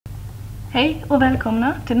Hej och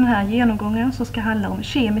välkomna till den här genomgången som ska handla om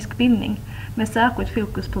kemisk bindning med särskilt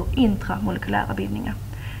fokus på intramolekylära bindningar.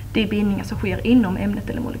 Det är bindningar som sker inom ämnet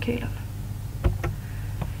eller molekylen.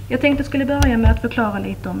 Jag tänkte skulle börja med att förklara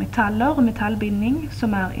lite om metaller och metallbindning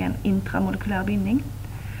som är en intramolekylär bindning.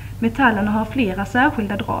 Metallerna har flera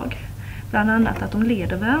särskilda drag, bland annat att de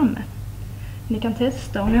leder värme. Ni kan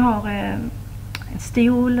testa om ni har en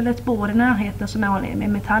stol eller ett bord i närheten som är med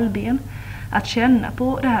metallben. Att känna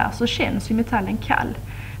på det här så känns ju metallen kall.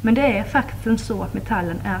 Men det är faktiskt inte så att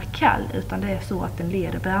metallen är kall, utan det är så att den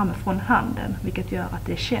leder värme från handen, vilket gör att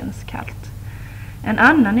det känns kallt. En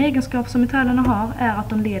annan egenskap som metallerna har är att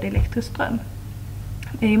de leder elektrisk ström.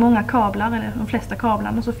 I många kablar, eller de flesta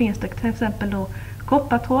kablarna, så finns det till exempel då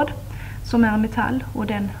koppartråd som är metall, och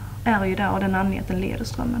den är ju där av den anledningen att den leder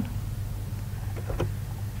strömmen.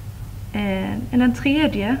 Den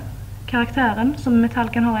tredje karaktären som metall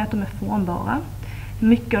kan ha är att de är formbara.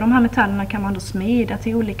 Mycket av de här metallerna kan man då smida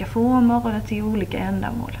till olika former eller till olika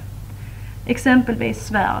ändamål. Exempelvis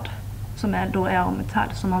svärd som då är av metall,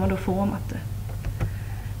 som har man då format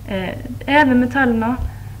det. Även metallerna,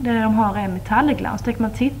 det de har är metallglans. Det kan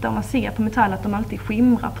man titta om man ser på metall att de alltid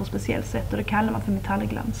skimrar på ett speciellt sätt, och det kallar man för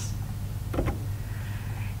metallglans.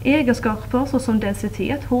 Egenskaper såsom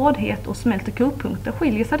densitet, hårdhet och smält- och kokpunkter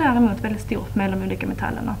skiljer sig däremot väldigt stort mellan de olika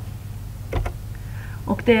metallerna.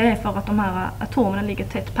 Och det är för att de här atomerna ligger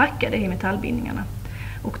tätt packade i metallbindningarna.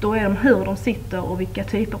 Och då är de hur de sitter och vilka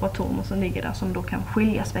typer av atomer som ligger där som då kan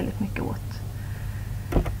skiljas väldigt mycket åt.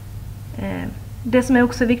 Det som är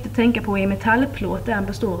också viktigt att tänka på är metallplåt, där den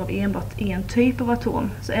består av enbart en typ av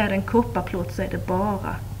atom. Så är det en kopparplåt så är det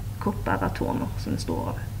bara kopparatomer som det står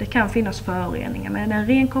av. Det kan finnas föroreningar, men när det är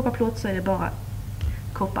en ren kopparplåt så är det bara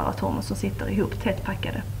kopparatomer som sitter ihop tätt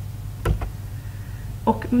packade.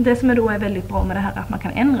 Och det som då är väldigt bra med det här är att man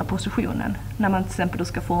kan ändra positionen när man till exempel då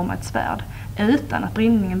ska forma ett svärd utan att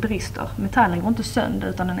bindningen brister. Metallen går inte sönder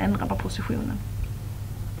utan den ändrar bara positionen.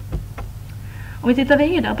 Om vi tittar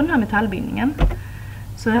vidare på den här metallbindningen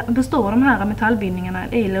så består de här metallbindningarna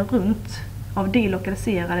eller runt av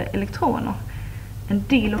delokaliserade elektroner. En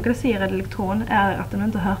delokaliserad elektron är att den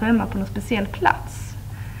inte hör hemma på någon speciell plats.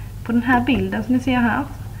 På den här bilden som ni ser här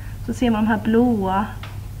så ser man de här blåa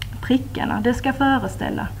prickarna. Det ska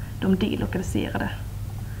föreställa de delokaliserade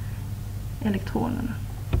elektronerna.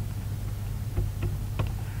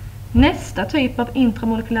 Nästa typ av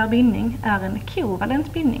intramolekylär bindning är en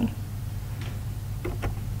kovalent bindning.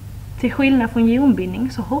 Till skillnad från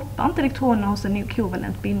jonbindning så hoppar inte elektronerna hos en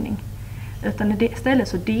kovalent bindning, utan istället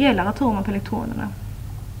så delar atomer på elektronerna.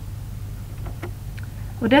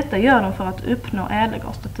 Och detta gör de för att uppnå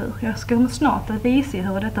ädelgasstruktur. Jag ska snart visa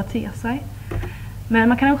hur detta ter sig. Men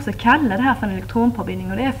man kan också kalla det här för en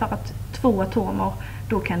elektronparbindning, och det är för att två atomer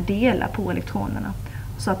då kan dela på elektronerna.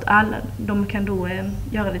 Så att de kan då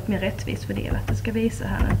göra det lite mer rättvist fördelat. Det ska visa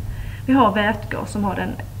här nu. Vi har vätgas som har den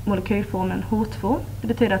molekylformen H2. Det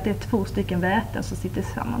betyder att det är två stycken väten som sitter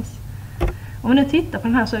tillsammans. Om vi nu tittar på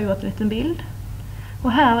den här så har jag gjort en liten bild.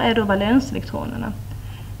 Och här är då valenselektronerna.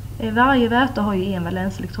 Varje väte har ju en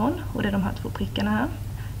valenselektron, och det är de här två prickarna här.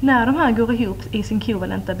 När de här går ihop i sin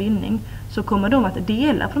kovalenta bindning så kommer de att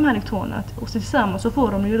dela på de här elektronerna, och tillsammans så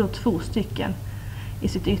får de ju då två stycken i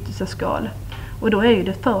sitt yttersta skal. Och då är ju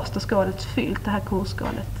det första skalet fyllt, det här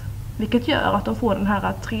K-skalet. Vilket gör att de får den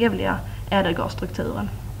här trevliga ädelgasstrukturen.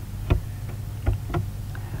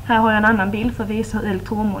 Här har jag en annan bild för att visa hur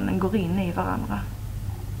elektronmålen går in i varandra.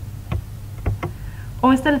 Om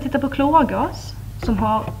vi istället tittar på klorgas som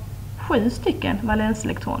har 7 stycken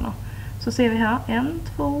valenselektroner, så ser vi här 1,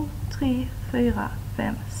 2, 3, 4,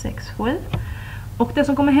 5, 6, 7. Och det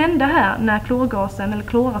som kommer hända här när klorgasen eller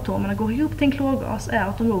kloratomerna går ihop till en klorgas är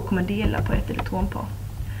att de då kommer dela på ett elektronpar.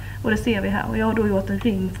 Och det ser vi här. Och jag har då gjort en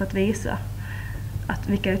ring för att visa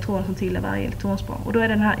vilka elektroner som tillhör varje elektronspar. Och då är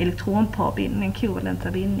det den här elektronparbindningen,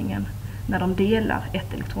 kovalenta bindningen, när de delar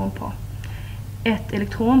ett elektronpar. Ett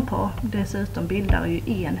elektronpar dessutom bildar ju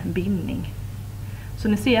en bindning. Så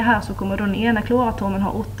ni ser här så kommer den ena kloratomen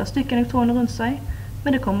ha 8 stycken elektroner runt sig,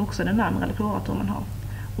 men det kommer också den andra kloratomen ha.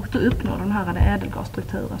 Och då uppnår den här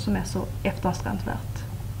ädelgasstrukturen som är så eftersträvansvärt.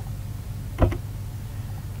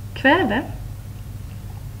 Kväve,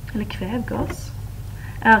 eller kvävgas,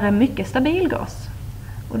 är en mycket stabil gas.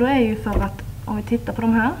 Och då är ju för att, om vi tittar på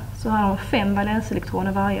de här, så har de 5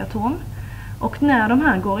 valenselektroner varje atom. Och när de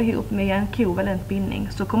här går ihop med en kovalent bindning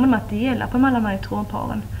så kommer de att dela på alla de här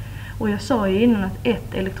elektronparen. Och jag sa ju innan att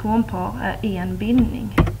ett elektronpar är en bindning.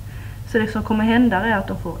 Så det som kommer hända är att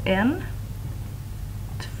de får 1,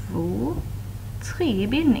 2, 3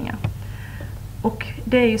 bindningar. Och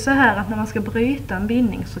det är ju så här att när man ska bryta en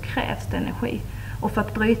bindning så krävs det energi. Och för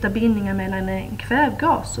att bryta bindningar mellan en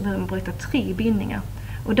kvävgas så behöver man bryta 3 bindningar.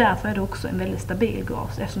 Och därför är det också en väldigt stabil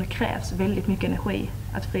gas eftersom det krävs väldigt mycket energi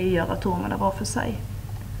att frigöra atomerna var för sig.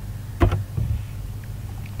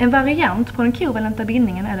 En variant på den kovalenta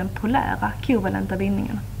bindningen är den polära kovalenta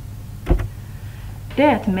bindningen. Det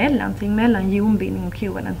är ett mellanting mellan jonbindning och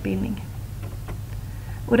kovalent bindning.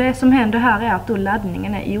 Och det som händer här är att då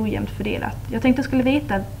laddningen är ojämnt fördelad. Jag tänkte jag skulle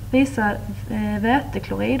visa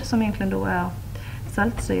väteklorid som egentligen då är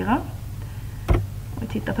saltsyra. Om vi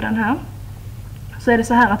tittar på den här. Så är det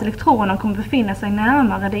så här att elektronerna kommer befinna sig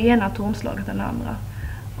närmare det ena atomslaget än det andra.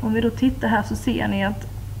 Om vi då tittar här så ser ni att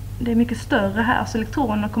det är mycket större här. Så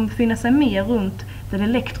elektronerna kommer befinna sig mer runt det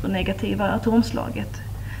elektronegativa atomslaget.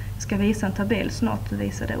 Jag ska visa en tabell snart och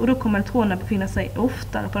visa det. Och då kommer elektronerna befinna sig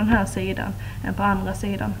oftare på den här sidan än på andra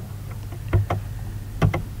sidan.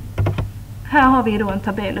 Här har vi då en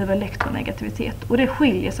tabell över elektronegativitet. Och det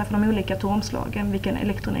skiljer sig från de olika atomslagen vilken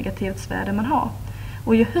elektronegativitetsvärde man har.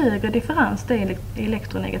 Och ju högre differens det är i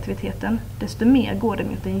elektronegativiteten, desto mer går det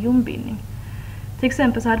mot en jonbindning. Till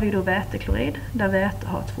exempel så hade vi då väteklorid, där väte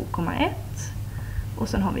har 2,1 och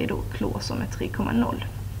sen har vi då klor som är 3,0.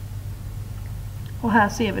 Och här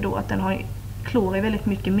ser vi då att klor är väldigt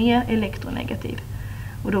mycket mer elektronegativ.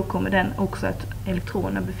 Och då kommer den också att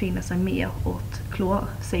elektronerna befinner sig mer åt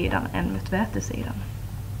klorsidan än mot vätesidan.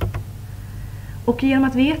 Och genom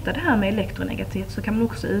att veta det här med elektronegativitet så kan man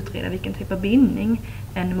också utreda vilken typ av bindning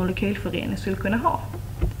en molekylförening skulle kunna ha.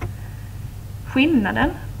 Skillnaden,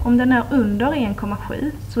 om den är under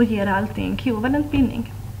 1,7 så ger det alltid en kovalent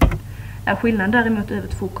bindning. Är skillnaden däremot över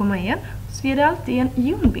 2,1 så ger det alltid en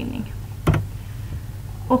jonbindning.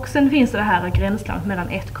 Och sen finns det här gränslandet mellan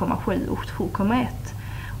 1,7 och 2,1.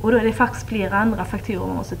 Och då är det faktiskt flera andra faktorer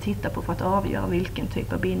man måste titta på för att avgöra vilken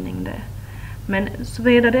typ av bindning det är. Men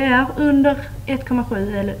såvida det är under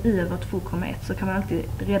 1,7 eller över 2,1 så kan man alltid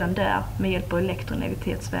redan där med hjälp av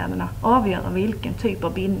elektronegativitetetsvärdena avgöra vilken typ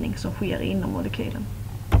av bindning som sker inom molekylen.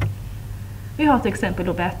 Vi har till exempel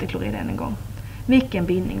då väteklorid än en gång. Vilken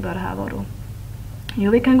bindning bör det här vara då?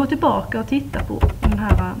 Jo, vi kan gå tillbaka och titta på de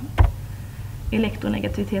här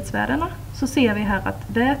elektronegativitetetsvärdena. Så ser vi här att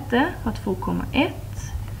väte har 2,1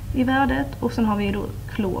 i värdet och sen har vi då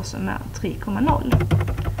klor som är 3,0.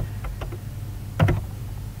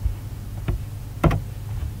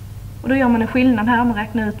 Och då gör man en skillnad här, man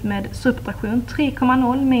räknar ut med subtraktion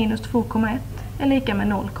 3,0 minus 2,1 är lika med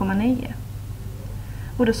 0,9.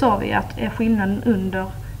 Och då sa vi att är skillnaden under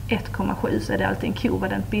 1,7 så är det alltid en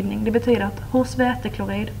kovalent bindning. Det betyder att hos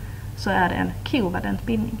väteklorid så är det en kovalent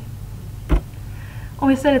bindning. Om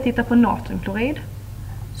vi istället tittar på natriumklorid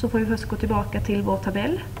så får vi först gå tillbaka till vår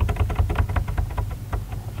tabell.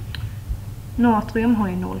 Natrium har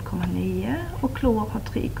ju 0,9 och klor har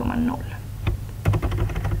 3,0.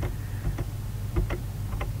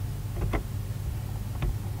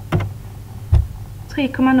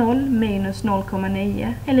 minus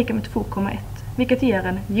 0,9 är lika med 2,1 vilket ger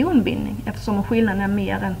en jonbindning eftersom skillnaden är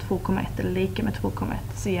mer än 2,1 eller lika med 2,1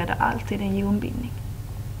 så ger det alltid en jonbindning.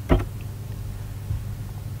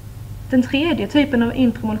 Den tredje typen av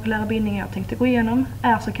intramolekylära bindningar jag tänkte gå igenom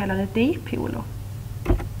är så kallade dipoler.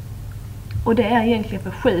 Och det är egentligen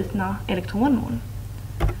förskjutna elektronmoln.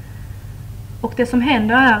 Och det som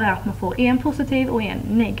händer här är att man får en positiv och en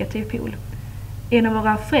negativ pol. En av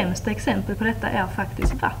våra främsta exempel på detta är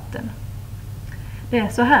faktiskt vatten. Det är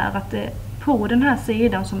så här att på den här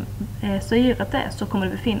sidan som syret är så kommer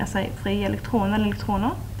det befinna sig fria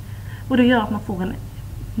elektroner. Och det gör att man får en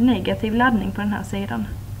negativ laddning på den här sidan.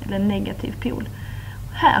 Eller en negativ pol.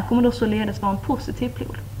 Här kommer då således vara en positiv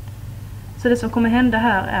pol. Så det som kommer hända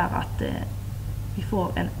här är att vi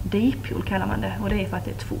får en dipol kallar man det. Och det är för att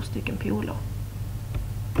det är 2 stycken poler.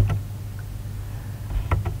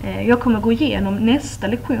 Jag kommer gå igenom nästa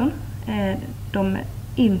lektion de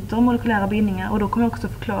intermolekylära bindningar och då kommer jag också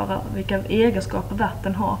förklara vilka egenskaper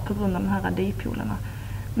vatten har på grund av de här dipolerna.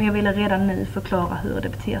 Men jag ville redan nu förklara hur det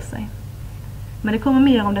beter sig. Men det kommer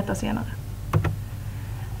mer om detta senare.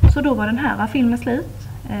 Så då var den här filmen slut.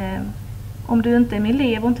 Om du inte är min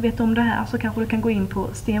elev och inte vet om det här så kanske du kan gå in på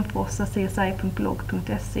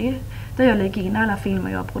stenforsacsi.blogg.se där jag lägger in alla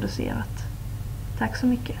filmer jag har producerat. Tack så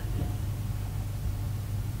mycket.